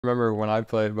remember when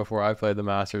before I played the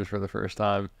Masters for the first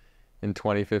time in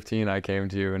 2015, I came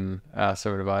to you and asked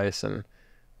some advice, and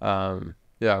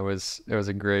yeah, it was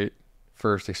a great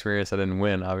first experience. I didn't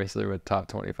win, obviously, with top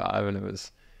 25, and it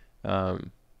was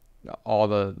all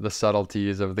the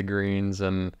subtleties of the greens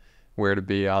and where to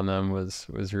be on them was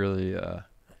really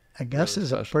Augusta really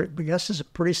special. Augusta's a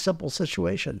pretty simple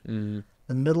situation. Mm-hmm.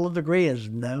 The middle of the green is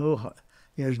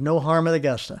there's no harm at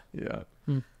Augusta. Yeah.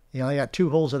 You only got 2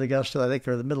 holes at Augusta. I think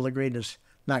the middle of the green is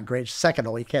not great. Second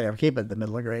hole, you can't ever keep it in the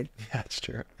middle of the green. Yeah, that's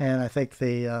true. And I think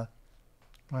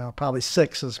probably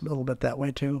 6 is a little bit that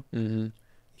way too. Mm-hmm. You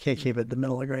can't keep it in the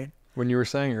middle of the green. When you were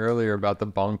saying earlier about the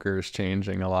bunkers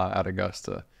changing a lot at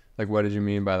Augusta, like what did you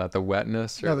mean by that? The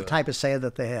wetness? Or No, the type of sand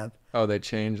that they have. Oh, they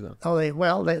changed them. Oh,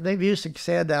 they've used the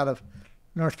sand out of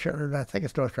North Carolina. I think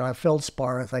it's North Carolina.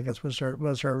 Feldspar, I think it was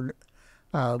her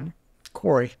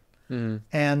quarry. Mm-hmm.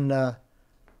 And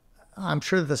I'm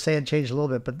sure that the sand changed a little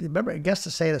bit, but remember,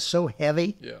 Augusta sand is so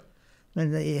heavy. Yeah.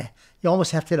 And you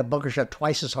almost have to hit a bunker shot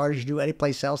twice as hard as you do any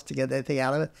place else to get anything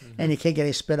out of it, and you can't get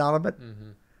any spin out of it. Mm-hmm.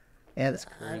 And That's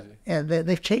crazy. and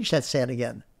they've changed that sand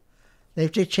again.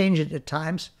 They've changed it at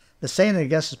times. The sand, I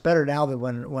guess, is better now than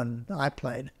when I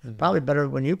played. Probably better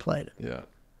when you played. Yeah.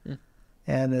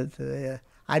 And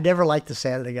I never liked the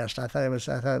sand at Augusta. I thought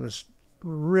it was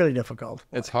really difficult.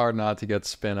 It's hard not to get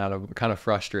spin out of. Kind of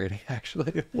frustrating,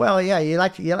 actually. Well, yeah,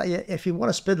 if you want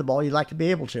to spin the ball, you like to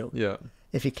be able to. Yeah.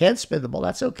 If you can't spin the ball,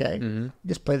 that's okay. Mm-hmm.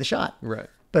 Just play the shot. Right.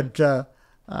 But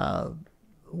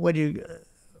when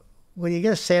you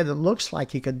get a sand that looks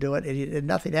like you can do it and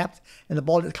nothing happens, and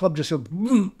the club just goes,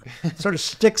 sort of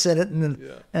sticks in it, and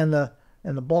then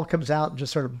and the ball comes out and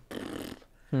just sort of,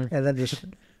 and then you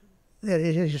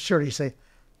sort of say,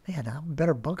 man, I'm a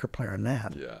better bunker player than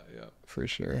that. Yeah. Yeah. For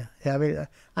sure. Yeah. I mean,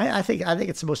 I think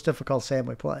it's the most difficult sand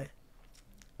we play.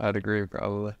 I'd agree,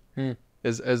 probably.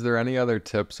 Is there any other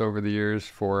tips over the years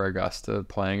for Augusta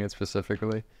playing it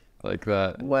specifically, like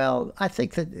that? Well, I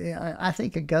think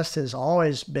Augusta has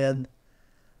always been,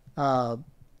 and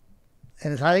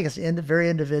I think it's very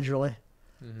individually,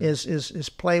 is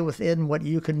play within what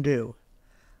you can do.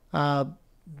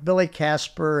 Billy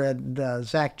Casper and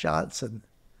Zach Johnson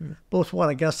both won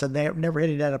Augusta. And they never hit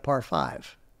it at a par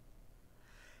 5,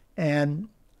 and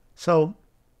so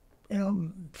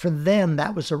for them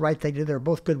that was the right thing to do. They're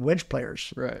both good wedge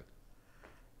players, Right.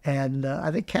 and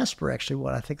I think Casper actually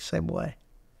won. I think the same way.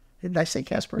 Didn't I say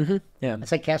Casper? Mm-hmm. Yeah. I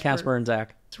said Casper. Casper and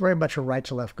Zach. It's very much a right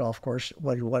to left golf course,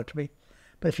 what you want it to be.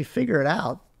 But if you figure it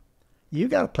out, you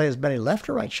got to play as many left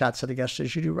to right shots at Augusta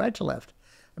as you do right to left.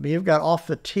 I mean, you've got off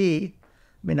the tee.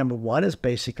 I mean, number 1 is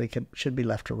basically should be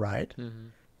left to right. Mm-hmm.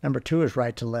 Number 2 is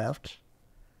right to left.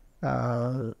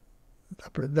 Number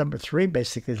 3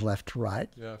 basically is left to right.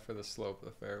 Yeah, for the slope of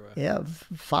the fairway. Yeah,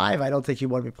 5. I don't think you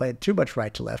want to be playing too much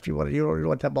right to left. You don't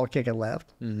want that ball kicking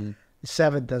left. Mm-hmm.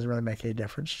 7 doesn't really make any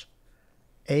difference.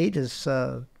 8 is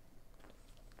if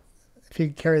you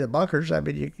can carry the bunkers. I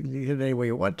mean, you can hit it any way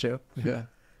you want to. Yeah.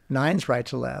 9's right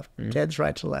to left. 10's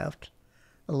right to left.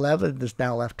 11 is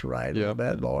now left to right. Yep. A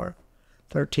little bit more.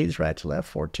 13's right to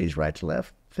left. 14's right to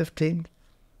left. 15,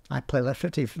 I play left.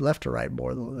 15 left to right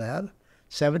more than that.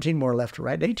 17 more left to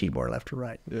right. 18 more left to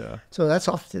right. Yeah. So that's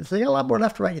off. So you got a lot more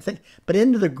left to right. You think, but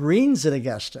into the greens at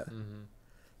Augusta,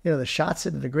 the shots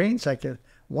into the greens, like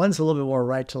 1's a little bit more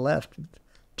right to left.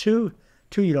 2,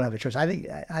 you don't have a choice. I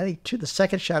think 2. The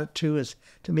second shot at 2 is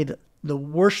to me the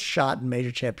worst shot in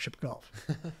major championship golf.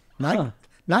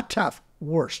 Not tough,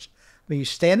 worst. I mean, you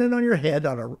standing on your head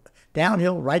on a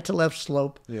downhill right to left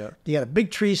slope. Yeah. You got a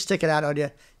big tree sticking out on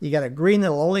you. You got a green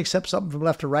that'll only accept something from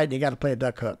left to right, and you got to play a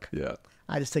duck hook. Yeah.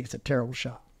 I just think it's a terrible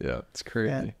shot. Yeah. It's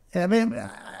crazy. And I mean,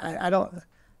 I don't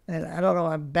know.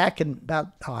 I'm back in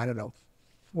about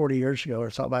 40 years ago or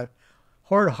something.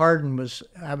 Horde Harden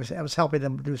I was helping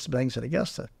them do some things at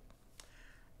Augusta,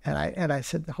 and I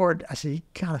said, Horde, you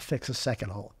gotta fix the second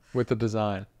hole With the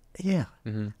design. Yeah.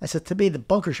 I said, to me, the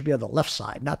bunker should be on the left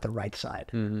side, not the right side.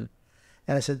 And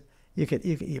I said,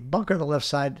 you bunker the left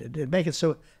side and make it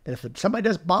so that if somebody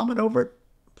does bomb it over it,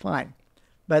 fine.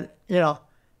 But they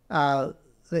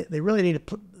really need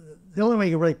to. The only way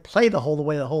you can really play the hole the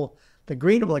way the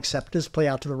green will accept is play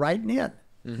out to the right and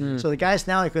in. So the guys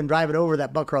now can drive it over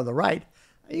that bunker on the right.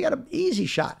 You got an easy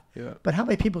shot. Yeah. But how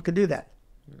many people can do that?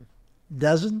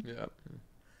 Dozen. Yeah.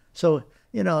 So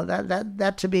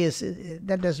that to me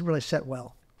that doesn't really set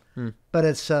well. But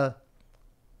it's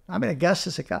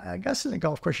Augusta's a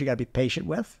golf course you got to be patient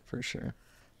with. For sure.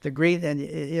 The green, and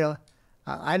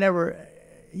I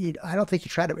don't think you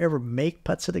try to ever make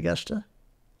putts at Augusta.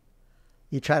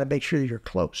 you try to make sure that you're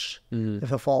close. If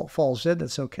the ball falls in,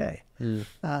 it's okay. I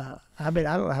mean,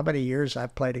 I don't know how many years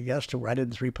I've played Augusta where I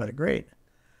didn't three-putt it great.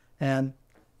 And,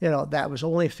 that was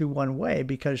only through one way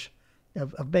because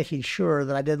of making sure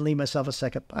that I didn't leave myself a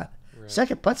second putt. Right.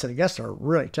 Second putts at Augusta are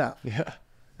really tough. Yeah.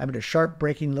 I mean, the sharp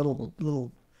breaking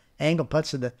little angle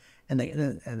putts and I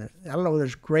don't know whether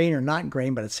it's grain or not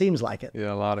grain, but it seems like it.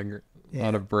 Yeah, a lot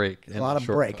of break. A lot of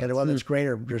break. And whether it's grain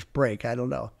or just break, I don't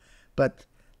know. But,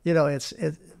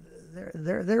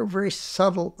 they're very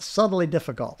subtly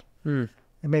difficult. And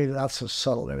maybe not so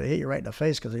subtle. They hit you right in the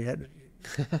face because you had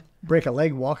to break a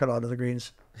leg walking onto the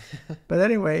greens. But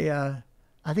anyway, I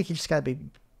think you just got to be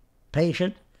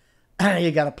patient.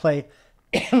 You got to play.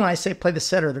 When I say play the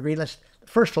center of the green, the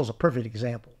first hole's a perfect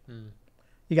example.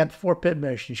 You got 4 pin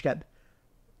missions. You got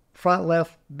front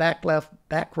left, back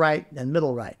right, and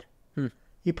middle right.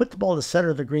 You put the ball in the center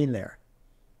of the green there.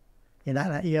 You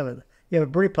have a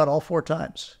birdie putt all 4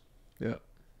 times. Yeah.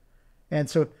 And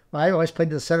so I always played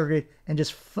to the center of the green and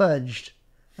just fudged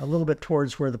a little bit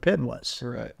towards where the pin was.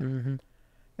 Right.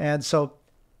 And so,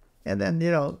 and then,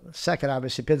 second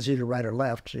obviously pins either right or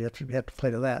left, so you have to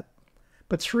play to that.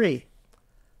 But three's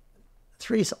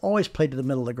always played to the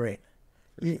middle of the green.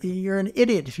 You're an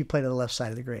idiot if you play to the left side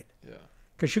of the green. Yeah.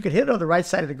 Because you could hit it on the right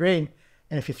side of the green,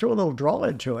 and if you throw a little draw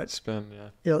into it, spin, yeah,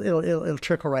 it'll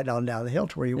trickle right down the hill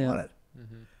to where you want it.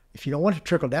 If you don't want it to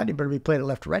trickle down, you better be playing it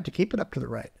left to right to keep it up to the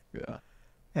right. Yeah.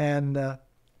 And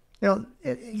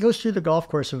it goes through the golf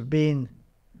course of being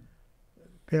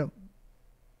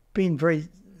very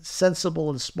sensible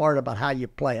and smart about how you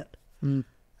play it.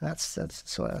 That's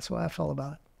why I felt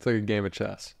about it. It's like a game of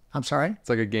chess. I'm sorry? It's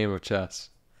like a game of chess.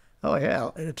 Oh yeah,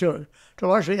 to a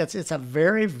large degree, it's a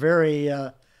very, very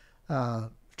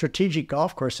strategic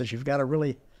golf course that you've got to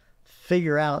really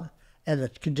figure out. And the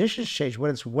conditions change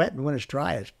when it's wet and when it's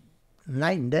dry. It's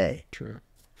night and day. True.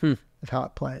 Of how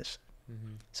it plays.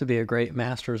 This would be a great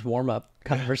Masters warm-up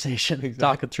conversation, exactly.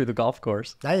 Talking through the golf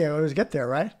course. Now you always get there,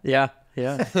 right? Yeah.